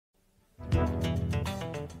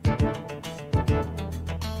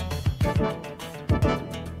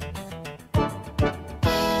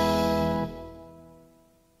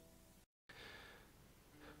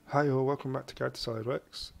Hi all, welcome back to Guide to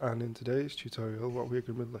Solidworks, and in today's tutorial what we're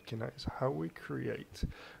going to be looking at is how we create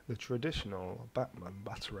the traditional Batman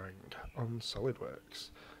Batarang on Solidworks.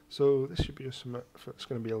 So this should be it's going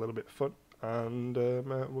to be a little bit fun, and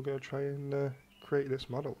we're going to try and create this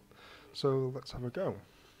model. So let's have a go,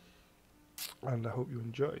 and I hope you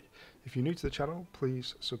enjoy. If you're new to the channel,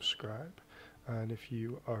 please subscribe, and if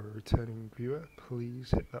you are a returning viewer,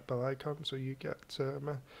 please hit that bell icon so you get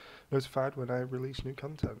notified when I release new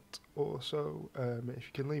content. Also, if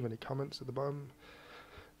you can leave any comments at the bottom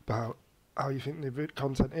about how you think the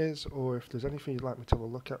content is, or if there's anything you'd like me to have a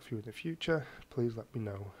look at for you in the future, please let me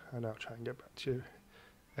know and I'll try and get back to you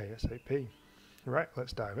ASAP. Right,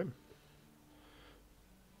 let's dive in.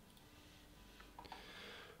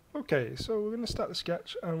 Okay, so we're going to start the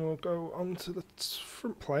sketch and we'll go onto the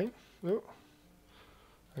front plane. Oh,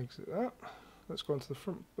 exit that. Let's go onto the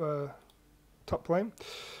front top plane.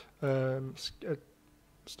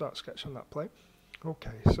 Start sketch on that plane.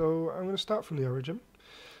 Okay, so I'm going to start from the origin.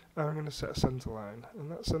 I'm going to set a center line,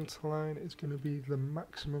 and that center line is going to be the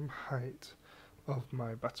maximum height of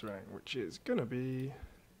my Batarang, which is going to be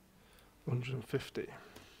 150.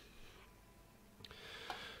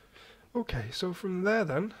 Okay, so from there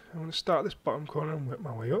then, I'm going to start this bottom corner and work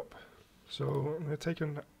my way up. So I'm going to take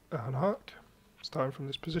an arc, starting from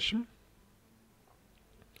this position,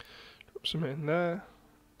 drop some in there,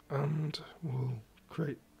 and we'll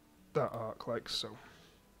create that arc like so.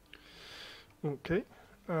 Okay,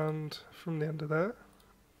 and from the end of there,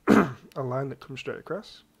 a line that comes straight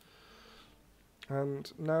across.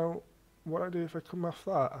 And now, what I do if I come off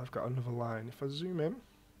that, I've got another line. If I zoom in,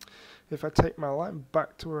 if I take my line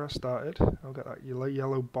back to where I started, I'll get that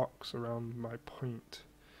yellow box around my point.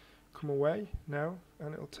 Come away now,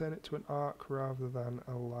 and it'll turn it to an arc rather than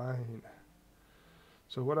a line.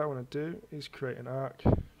 So what I want to do is create an arc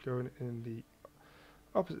going in the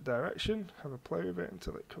opposite direction, have a play with it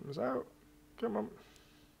until it comes out. Come on.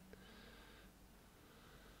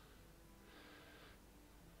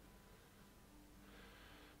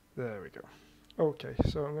 There we go. Okay,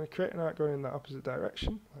 so I'm going to create an arc going in that opposite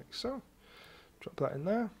direction, like so. Drop that in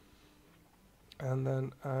there. And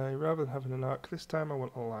then rather than having an arc this time, I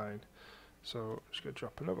want a line. So I'm just going to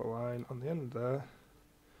drop another line on the end there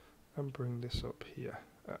and bring this up here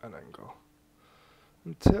at an angle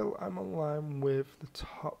until I'm on line with the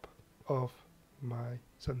top of my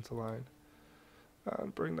center line,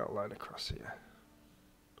 and bring that line across here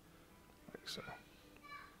like so.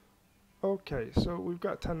 Okay, so we've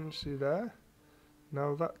got a tendency there.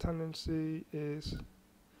 Now that tendency is,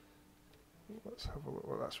 let's have a look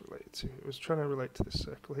what that's related to. It was trying to relate to this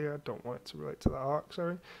circle here. I don't want it to relate to the arc,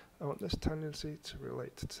 sorry. I want this tendency to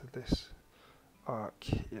relate to this arc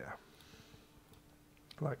here,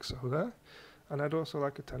 like so there. And I'd also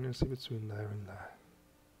like a tendency between there and there,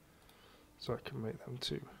 so I can make them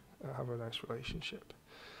two have a nice relationship.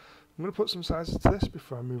 I'm going to put some sizes to this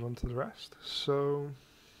before I move on to the rest. So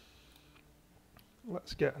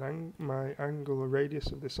let's get my angle or radius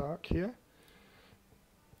of this arc here.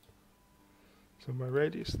 So my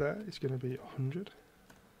radius there is going to be 100,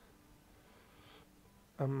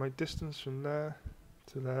 and my distance from there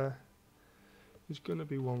to there is going to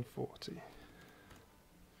be 140.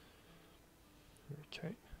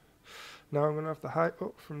 Okay, now I'm going to have the height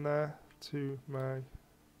up from there to my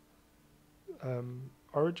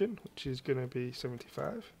origin, which is going to be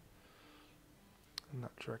 75, and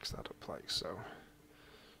that drags that up like so.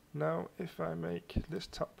 Now if I make this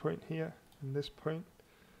top point here and this point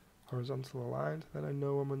horizontal aligned, then I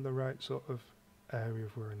know I'm in the right sort of area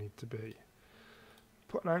of where I need to be.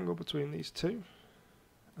 Put an angle between these two,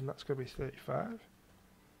 and that's going to be 35.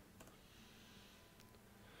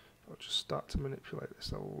 I'll just start to manipulate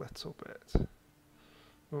this a little bit.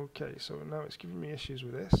 Okay, so now it's giving me issues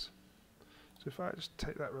with this. So if I just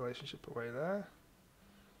take that relationship away there,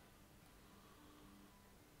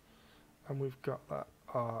 and we've got that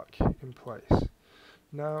arc in place.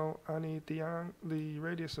 Now I need the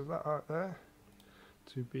radius of that arc there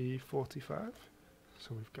to be 45.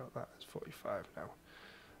 So we've got that as 45 now.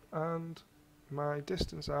 And my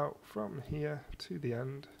distance out from here to the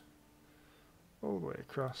end, all the way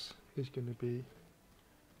across, is going to be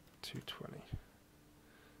 220,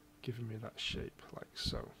 giving me that shape like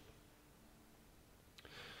so.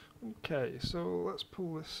 Okay, so let's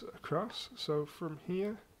pull this across. So from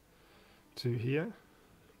here to here,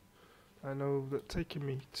 I know that taking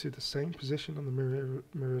me to the same position on the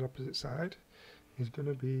mirrored opposite side is going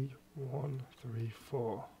to be 1, 3,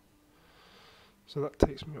 4. So that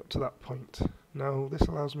takes me up to that point. Now this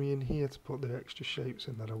allows me in here to put the extra shapes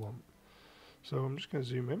in that I want. So I'm just going to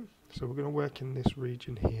zoom in. So we're going to work in this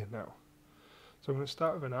region here now. So I'm going to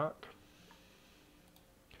start with an arc,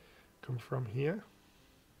 come from here,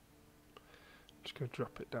 just going to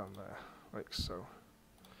drop it down there, like so.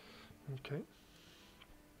 Okay.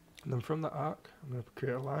 And then from that arc, I'm going to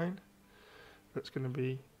create a line that's going to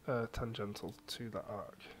be tangential to that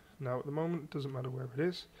arc. Now at the moment, it doesn't matter where it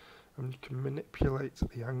is, and you can manipulate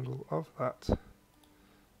the angle of that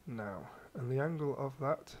now. And the angle of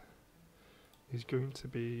that is going to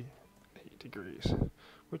be 8 degrees,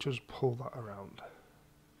 which will just pull that around.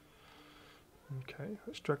 Okay,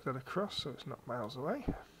 let's drag that across so it's not miles away.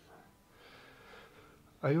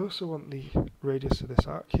 I also want the radius of this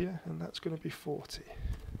arc here, and that's going to be 40,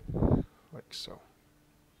 like so.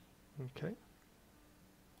 Okay.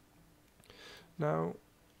 Now,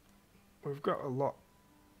 we've got a lot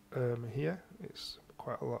here. It's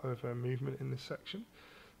quite a lot of movement in this section.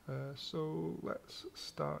 So let's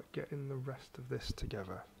start getting the rest of this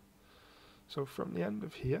together. So from the end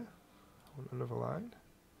of here, I want another line,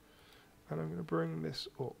 and I'm going to bring this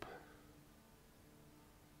up,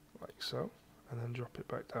 like so. And then drop it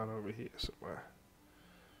back down over here somewhere.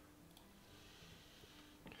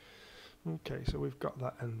 Okay, so we've got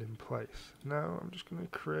that end in place. Now I'm just going to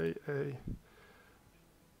create a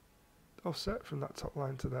offset from that top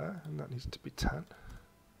line to there, and that needs to be 10.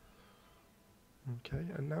 Okay,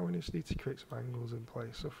 and now we just need to create some angles in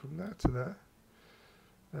place. So from there to there,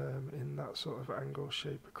 in that sort of angle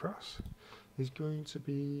shape across, is going to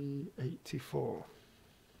be 84.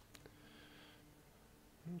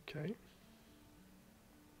 Okay.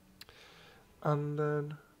 And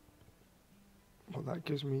then what that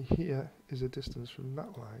gives me here is a distance from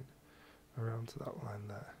that line around to that line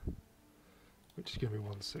there, which is going to be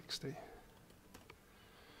 160.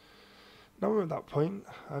 Now we're at that point,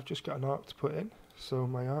 I've just got an arc to put in, so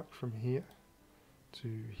my arc from here to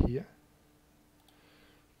here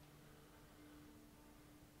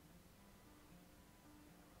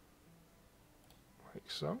like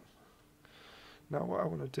so. Now what I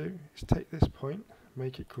want to do is take this point,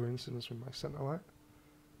 make it coincidence with my centre line,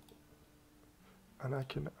 and I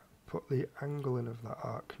can put the angle in of that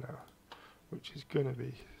arc now, which is going to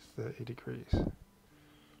be 30 degrees.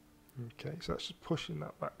 Okay, so that's just pushing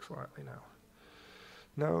that back slightly now.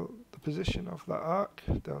 Now the position of that arc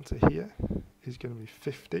down to here is going to be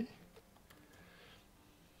 50,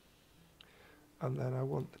 and then I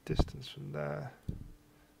want the distance from there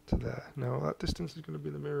to there. Now that distance is going to be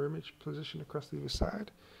the mirror image position across the other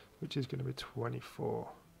side, which is going to be 24,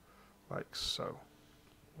 like so.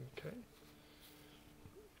 Okay.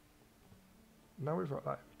 Now we've got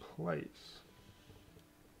that in place,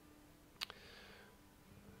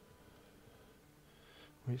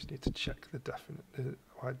 we just need to check the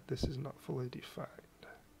why this is not fully defined.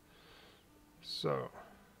 So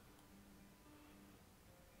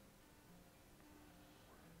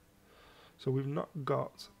we've not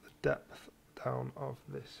got the depth down of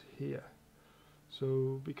this here.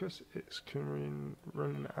 So because it's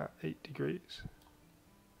running at 8 degrees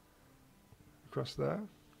across there,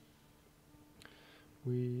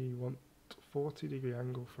 we want 40 degree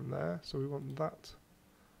angle from there, so we want that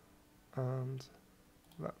and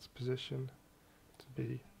that's position to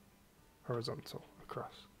be horizontal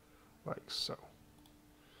across, like so.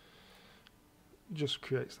 Just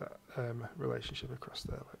creates that relationship across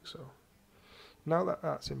there, like so. Now that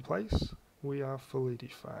that's in place, we are fully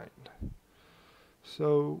defined.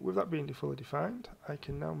 So with that being fully defined, I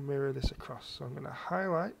can now mirror this across. So I'm going to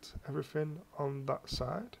highlight everything on that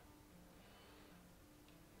side,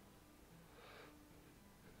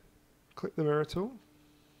 click the mirror tool,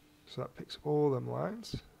 so that picks all them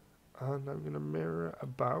lines, and I'm going to mirror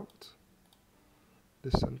about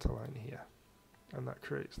this center line here, and that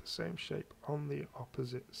creates the same shape on the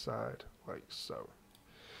opposite side, like so,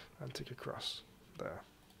 and tick across there.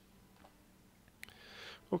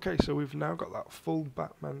 Okay, so we've now got that full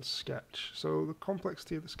Batman sketch. So the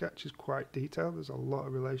complexity of the sketch is quite detailed. There's a lot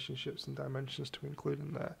of relationships and dimensions to include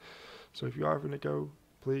in there. So if you are going to go,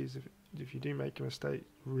 please, if you do make a mistake,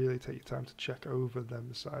 really take your time to check over them,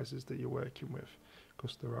 the sizes that you're working with,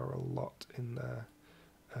 because there are a lot in there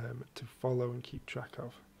to follow and keep track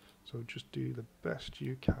of. So just do the best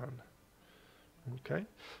you can. Okay,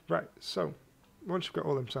 right, so once you've got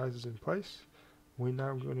all them sizes in place, we're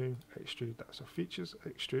now going to extrude that. So features,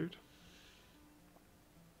 extrude.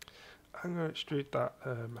 I'm going to extrude that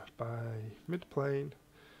by mid-plane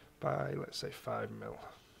by, let's say, 5 mil.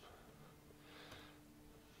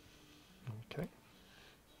 Okay.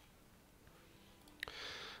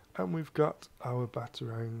 And we've got our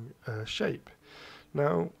Batarang shape.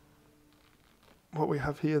 Now, what we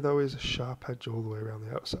have here though is a sharp edge all the way around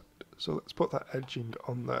the outside. So let's put that edging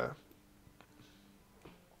on there.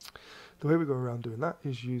 The way we go around doing that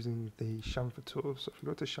is using the chamfer tool. So if we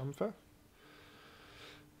go to chamfer,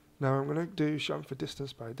 now I'm going to do chamfer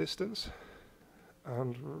distance by distance,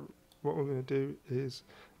 and what we're going to do is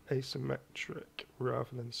asymmetric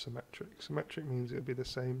rather than symmetric. Symmetric means it'll be the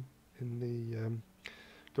same in the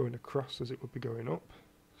going across as it would be going up.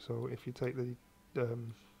 So if you take the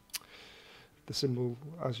symbol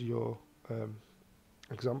as your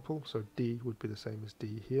example, so D would be the same as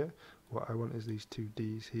D here. What I want is these two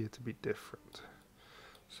D's here to be different.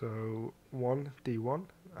 So D1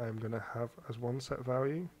 I'm going to have as one set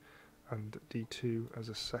value, and D2 as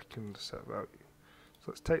a second set value. So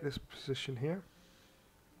let's take this position here.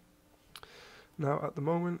 Now at the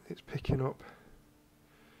moment it's picking up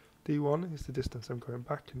D1 is the distance I'm going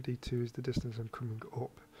back, and D2 is the distance I'm coming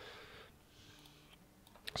up.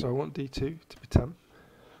 So I want D2 to be 10.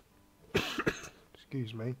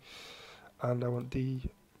 Excuse me. And I want D1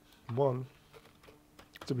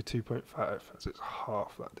 to be 2.5, as it's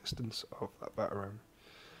half that distance of that Batarang.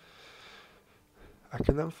 I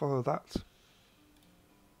can then follow that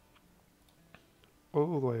all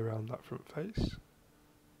the way around that front face.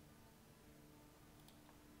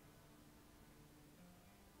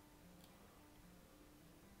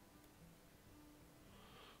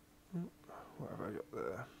 What have I got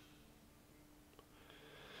there?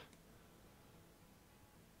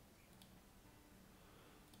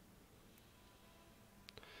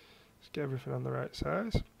 Let's get everything on the right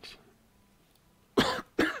size.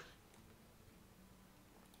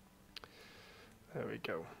 There we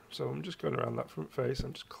go. So I'm just going around that front face,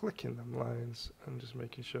 I'm just clicking them lines and just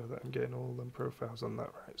making sure that I'm getting all them profiles on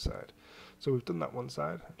that right side. So we've done that one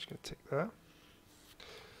side, I'm just going to tick there.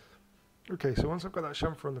 Okay, so once I've got that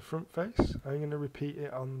chamfer on the front face, I'm going to repeat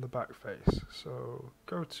it on the back face. So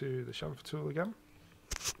go to the chamfer tool again,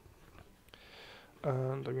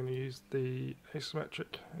 and I'm going to use the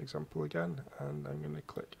asymmetric example again, and I'm going to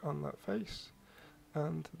click on that face,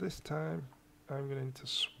 and this time I'm going to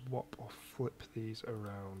swap or flip these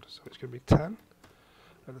around. So it's going to be 10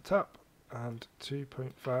 at the top and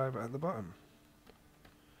 2.5 at the bottom.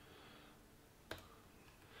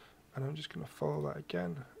 And I'm just going to follow that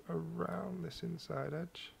again around this inside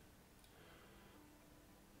edge.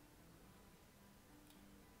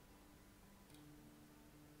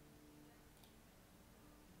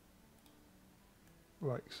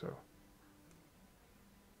 Like so.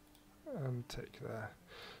 And tick there.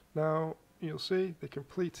 Now you'll see the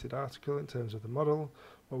completed article in terms of the model.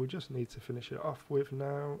 What we just need to finish it off with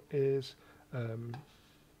now is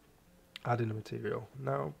adding a material.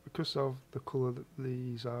 Now, because of the colour that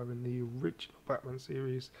these are in the original Batman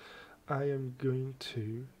series, I am going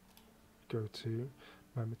to go to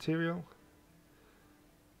my material,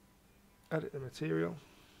 edit the material,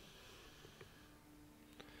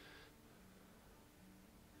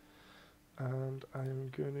 and I am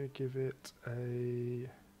going to give it a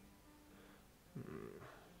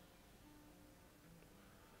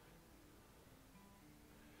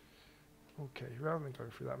okay, rather than going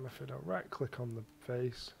through that method, I'll right click on the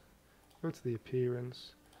face, go to the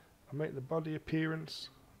appearance, I'll make the body appearance,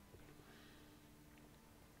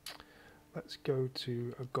 let's go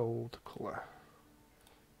to a gold colour,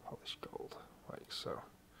 polished gold, like so.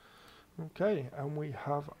 Okay, and we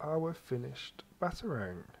have our finished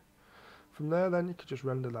Batarang. From there then you can just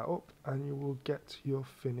render that up and you will get your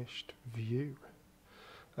finished view.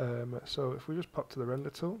 So if we just pop to the render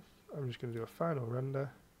tool, I'm just going to do a final render.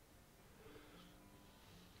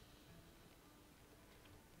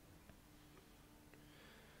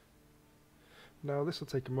 Now this will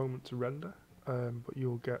take a moment to render, but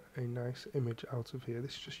you'll get a nice image out of here.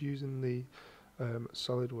 This is just using the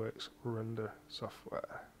Solidworks render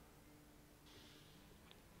software.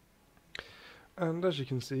 And as you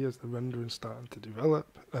can see, as the rendering's starting to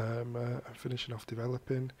develop and finishing off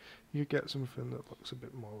developing, you get something that looks a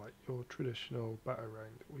bit more like your traditional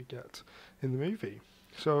Batarang that we get in the movie.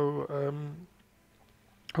 So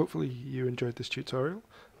hopefully you enjoyed this tutorial,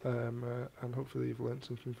 and hopefully you've learned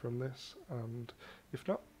something from this, and if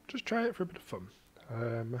not, just try it for a bit of fun.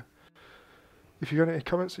 If you've got any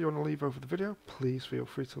comments that you want to leave over the video, please feel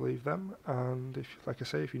free to leave them, and if, like I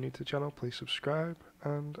say, if you're new to the channel, please subscribe,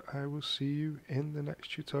 and I will see you in the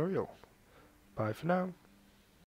next tutorial. Bye for now.